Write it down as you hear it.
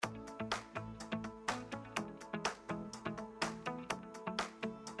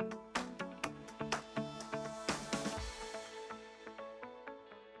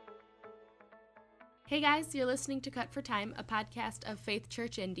Hey guys, you're listening to Cut for Time, a podcast of Faith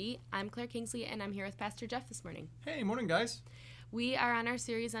Church Indy. I'm Claire Kingsley, and I'm here with Pastor Jeff this morning. Hey, morning, guys. We are on our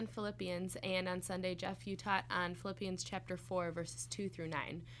series on Philippians, and on Sunday, Jeff, you taught on Philippians chapter 4, verses 2 through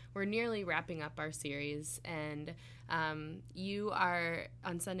 9. We're nearly wrapping up our series, and on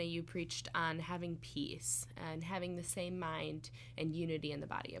Sunday, you preached on having peace and having the same mind and unity in the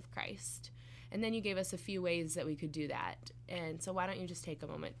body of Christ. And then you gave us a few ways that we could do that. And so why don't you just take a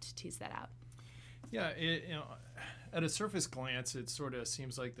moment to tease that out? Yeah, at a surface glance, it sort of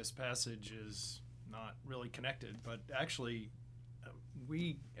seems like this passage is not really connected, but actually,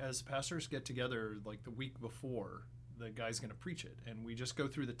 we as pastors get together like the week before the guy's going to preach it, and we just go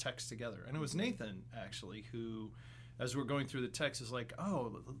through the text together. And it was Nathan, actually, who, as we're going through the text, is like,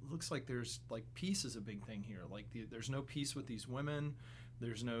 oh, it looks like there's, like, peace is a big thing here. Like, there's no peace with these women.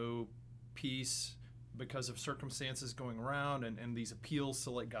 There's no peace because of circumstances going around and these appeals to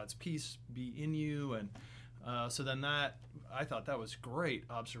let God's peace be in you. And so then I thought that was great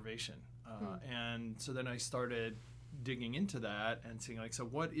observation. And so then I started digging into that and seeing, like, so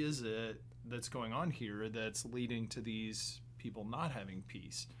what is it that's going on here that's leading to these people not having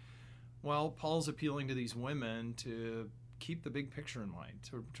peace? Well, Paul's appealing to these women to keep the big picture in mind,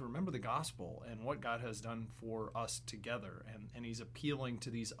 to remember the gospel and what God has done for us together. And he's appealing to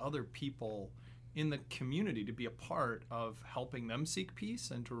these other people in the community to be a part of helping them seek peace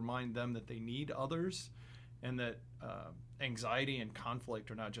and to remind them that they need others and that anxiety and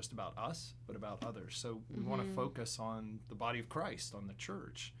conflict are not just about us, but about others. So we want to focus on the body of Christ, on the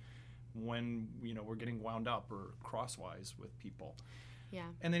church, when we're getting wound up or crosswise with people. Yeah.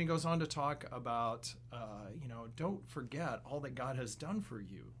 And then he goes on to talk about, don't forget all that God has done for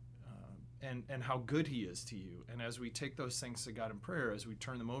you. And how good he is to you. And as we take those things to God in prayer, as we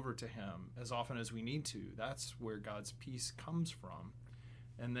turn them over to him as often as we need to, that's where God's peace comes from.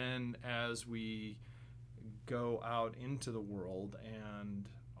 And then as we go out into the world and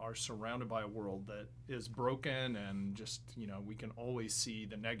are surrounded by a world that is broken and just, we can always see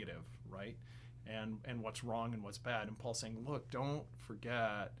the negative, right? And what's wrong and what's bad. And Paul's saying, look, don't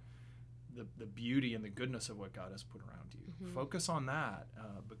forget the beauty and the goodness of what God has put around you. Focus on that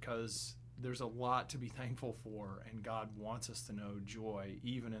because there's a lot to be thankful for, and God wants us to know joy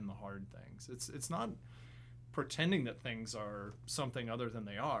even in the hard things. It's not pretending that things are something other than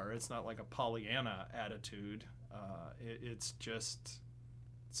they are. It's not like a Pollyanna attitude. It's just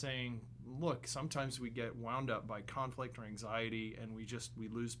saying, look, sometimes we get wound up by conflict or anxiety, and we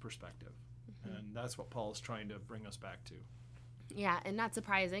lose perspective. And that's what Paul is trying to bring us back to. Yeah, and not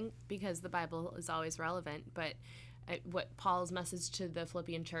surprising because the Bible is always relevant, but what Paul's message to the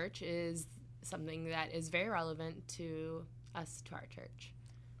Philippian church is something that is very relevant to us, to our church.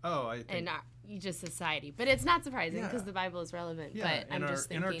 Oh, I think... And just society. But it's not surprising because the Bible is relevant. Yeah, but I'm just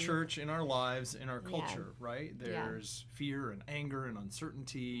thinking... in our church, in our lives, in our culture, right? There's fear and anger and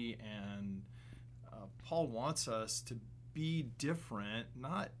uncertainty, and Paul wants us to be different,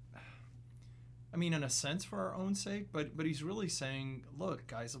 in a sense for our own sake, but he's really saying, look,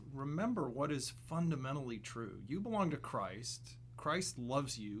 guys, remember what is fundamentally true. You belong to Christ. Christ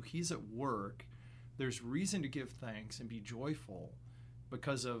loves you. He's at work. There's reason to give thanks and be joyful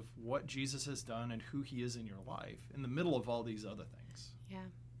because of what Jesus has done and who he is in your life in the middle of all these other things. Yeah.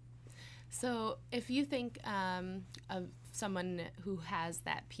 So if you think of someone who has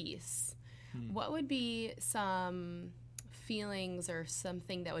that peace, what would be some feelings or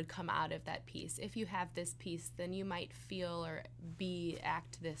something that would come out of that peace? If you have this peace, then you might feel or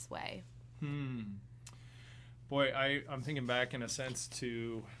act this way. Boy, I'm thinking back in a sense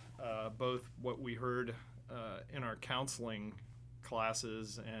to both what we heard in our counseling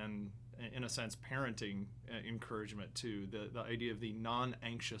classes and, in a sense, parenting encouragement too. The idea of the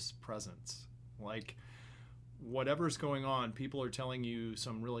non-anxious presence. Like, whatever's going on, people are telling you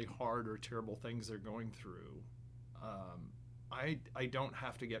some really hard or terrible things they're going through. I don't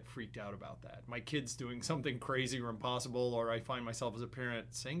have to get freaked out about that. My kid's doing something crazy or impossible, or I find myself as a parent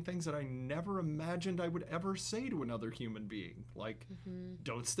saying things that I never imagined I would ever say to another human being, like,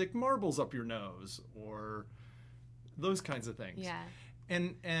 don't stick marbles up your nose, or those kinds of things. Yeah.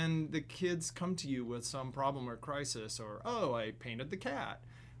 And the kids come to you with some problem or crisis, or, oh, I painted the cat.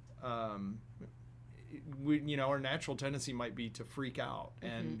 Our natural tendency might be to freak out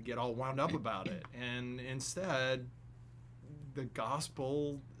and get all wound up about it. And instead, the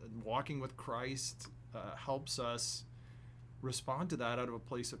gospel, walking with Christ, helps us respond to that out of a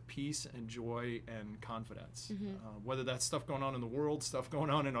place of peace and joy and confidence. Whether that's stuff going on in the world, stuff going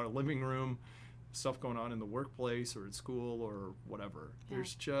on in our living room, stuff going on in the workplace or at school or whatever. Yeah.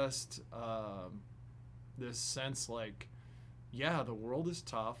 There's just this sense like yeah, the world is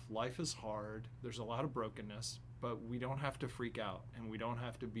tough, life is hard, there's a lot of brokenness, but we don't have to freak out, and we don't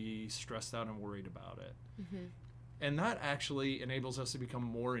have to be stressed out and worried about it. Mm-hmm. And that actually enables us to become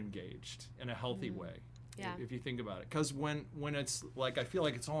more engaged in a healthy way. Yeah. If you think about it. Because when it's like, I feel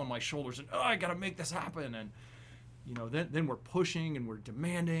like it's all on my shoulders and, I got to make this happen. And, then we're pushing and we're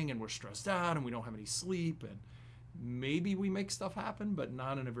demanding and we're stressed out and we don't have any sleep. And maybe we make stuff happen, but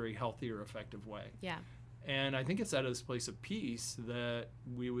not in a very healthy or effective way. Yeah. And I think it's out of this place of peace that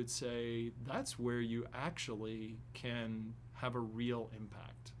we would say that's where you actually can have a real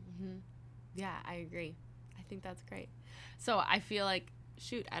impact. Mm-hmm. Yeah, I agree. I think that's great. So I feel like,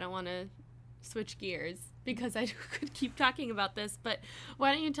 I don't want to switch gears because I could keep talking about this, but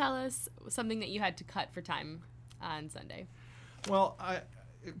why don't you tell us something that you had to cut for time on Sunday? Well, a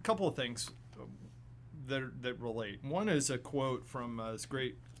couple of things that relate. One is a quote from this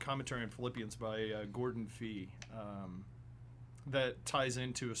great commentary on Philippians by Gordon Fee that ties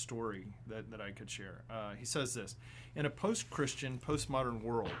into a story that I could share. He says this: in a post-Christian, postmodern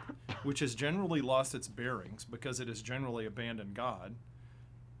world, which has generally lost its bearings because it has generally abandoned God,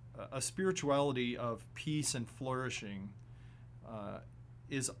 a spirituality of peace and flourishing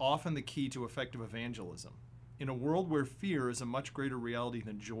is often the key to effective evangelism. In a world where fear is a much greater reality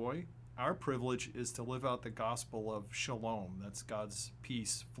than joy, our privilege is to live out the gospel of shalom, that's God's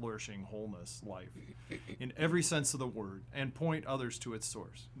peace, flourishing, wholeness, life, in every sense of the word, and point others to its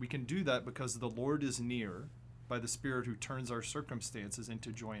source. We can do that because the Lord is near by the Spirit who turns our circumstances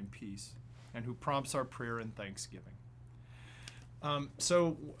into joy and peace, and who prompts our prayer and thanksgiving.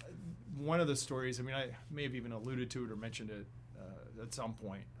 So one of the stories, I may have even alluded to it or mentioned it at some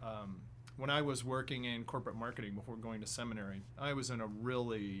point. When I was working in corporate marketing before going to seminary, I was in a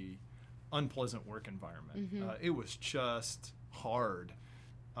really unpleasant work environment. Mm-hmm. It was just hard,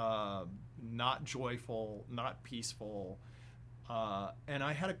 not joyful, not peaceful. And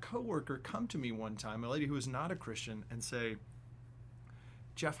I had a coworker come to me one time, a lady who was not a Christian, and say,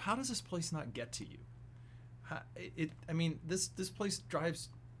 "Jeff, how does this place not get to you? This place drives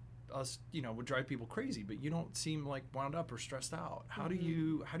us, would drive people crazy, but you don't seem like wound up or stressed out. How do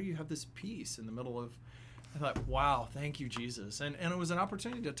you have this peace in the middle of?" I thought, wow, thank you, Jesus. And it was an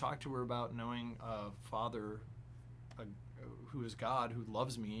opportunity to talk to her about knowing a Father who is God, who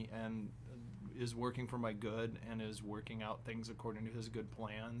loves me and is working for my good and is working out things according to his good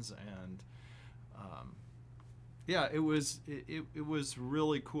plans. And it was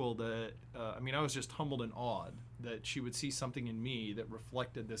really cool that, I was just humbled and awed that she would see something in me that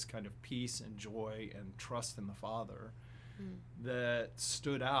reflected this kind of peace and joy and trust in the Father that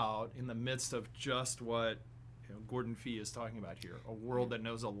stood out in the midst of just what Gordon Fee is talking about here, a world that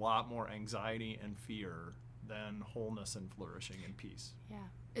knows a lot more anxiety and fear than wholeness and flourishing and peace. Yeah.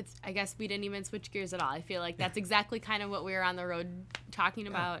 I guess we didn't even switch gears at all. I feel like that's exactly kind of what we were on the road talking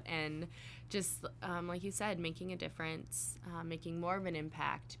about, and just like you said, making a difference, making more of an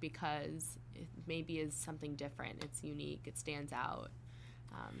impact because it maybe is something different. It's unique. It stands out.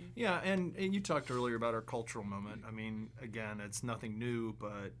 And you talked earlier about our cultural moment. Again, it's nothing new,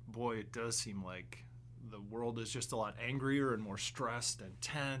 but boy, it does seem like the world is just a lot angrier and more stressed and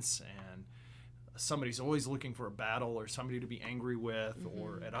tense, and somebody's always looking for a battle or somebody to be angry with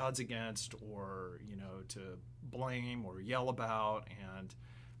or at odds against or, to blame or yell about. And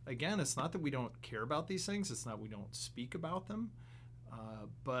again, it's not that we don't care about these things. It's not we don't speak about them.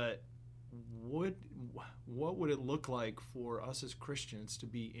 But what would it look like for us as Christians to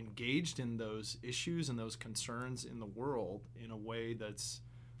be engaged in those issues and those concerns in the world in a way that's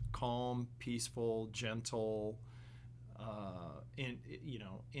calm, peaceful, gentle,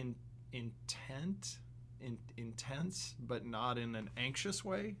 intense, but not in an anxious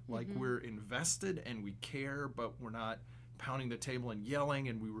way. Like we're invested and we care, but we're not pounding the table and yelling,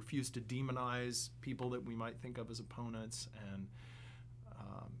 and we refuse to demonize people that we might think of as opponents. And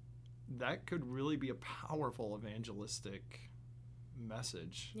that could really be a powerful evangelistic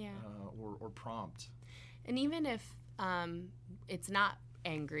message or prompt. And even if it's not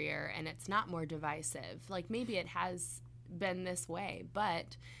angrier and it's not more divisive, like maybe it has been this way,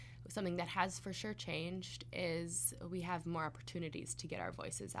 but something that has for sure changed is we have more opportunities to get our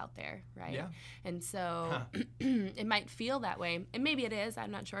voices out there, right? Yeah. And so it might feel that way, and maybe it is,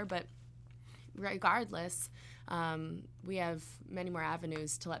 I'm not sure, but regardless, we have many more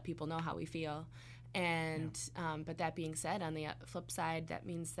avenues to let people know how we feel. And but that being said, on the flip side, that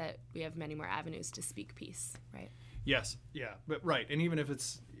means that we have many more avenues to speak peace, right? Yes, yeah, but right. And even if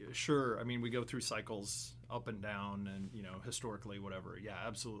it's, sure, we go through cycles up and down and, historically, whatever. Yeah,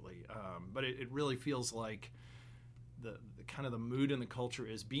 absolutely. But it really feels like the kind of the mood in the culture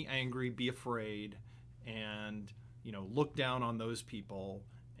is be angry, be afraid, and look down on those people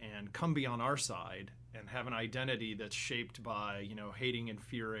and come be on our side and have an identity that's shaped by, hating and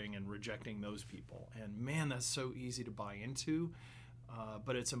fearing and rejecting those people. And man, that's so easy to buy into,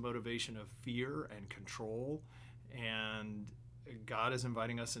 but it's a motivation of fear and control. And God is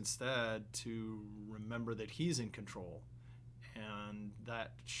inviting us instead to remember that he's in control. And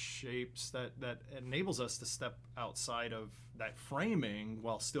that shapes, that enables us to step outside of that framing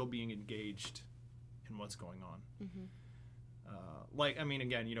while still being engaged in what's going on. Mm-hmm.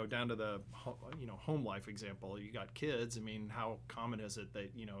 Again, down to the, home life example, you got kids. How common is it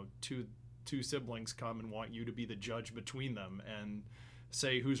that, two siblings come and want you to be the judge between them and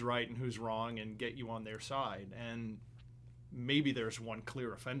say who's right and who's wrong and get you on their side? And maybe there's one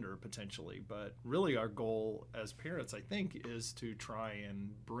clear offender potentially, but really our goal as parents, I think, is to try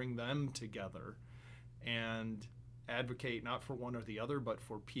and bring them together and advocate not for one or the other, but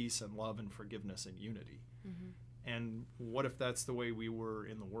for peace and love and forgiveness and unity. Mm-hmm. And what if that's the way we were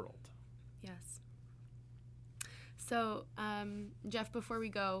in the world? Yes. So, Jeff, before we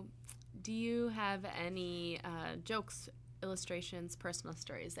go, do you have any jokes, illustrations, personal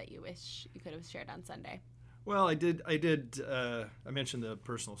stories that you wish you could have shared on Sunday? Well, I did. I mentioned the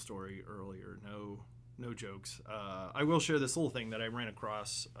personal story earlier. No jokes. I will share this little thing that I ran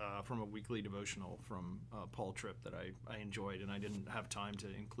across from a weekly devotional from Paul Tripp that I enjoyed, and I didn't have time to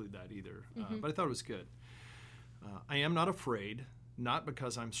include that either. Mm-hmm. But I thought it was good. I am not afraid, not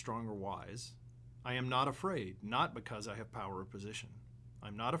because I'm strong or wise. I am not afraid, not because I have power or position.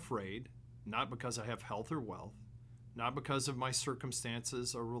 I'm not afraid, not because I have health or wealth, not because of my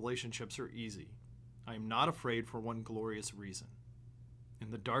circumstances or relationships are easy. I am not afraid for one glorious reason.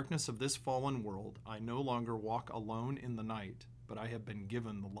 In the darkness of this fallen world, I no longer walk alone in the night, but I have been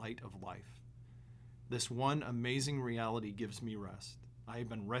given the light of life. This one amazing reality gives me rest. I have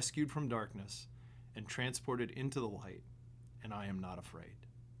been rescued from darkness and transported into the light, and I am not afraid.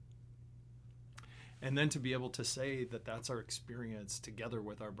 And then to be able to say that that's our experience together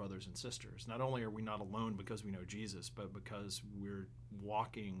with our brothers and sisters. Not only are we not alone because we know Jesus, but because we're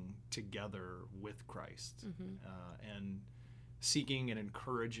walking together with Christ, Mm-hmm. and seeking and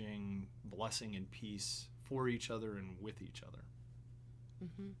encouraging blessing and peace for each other and with each other.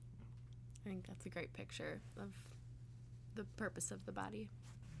 Mm-hmm. I think that's a great picture of the purpose of the body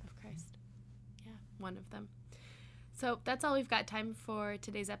of Christ. Yeah, one of them. So that's all we've got time for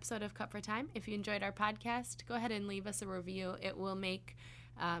today's episode of Cup for Time. If you enjoyed our podcast, go ahead and leave us a review. It will make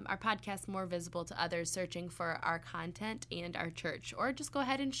our podcast more visible to others searching for our content and our church. Or just go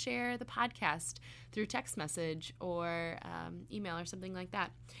ahead and share the podcast through text message or email or something like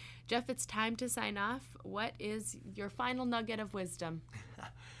that. Jeff, it's time to sign off. What is your final nugget of wisdom?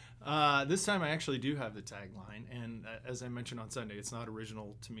 This time I actually do have the tagline, and as I mentioned on Sunday, it's not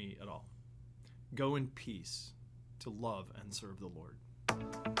original to me at all. Go in peace to love and serve the Lord.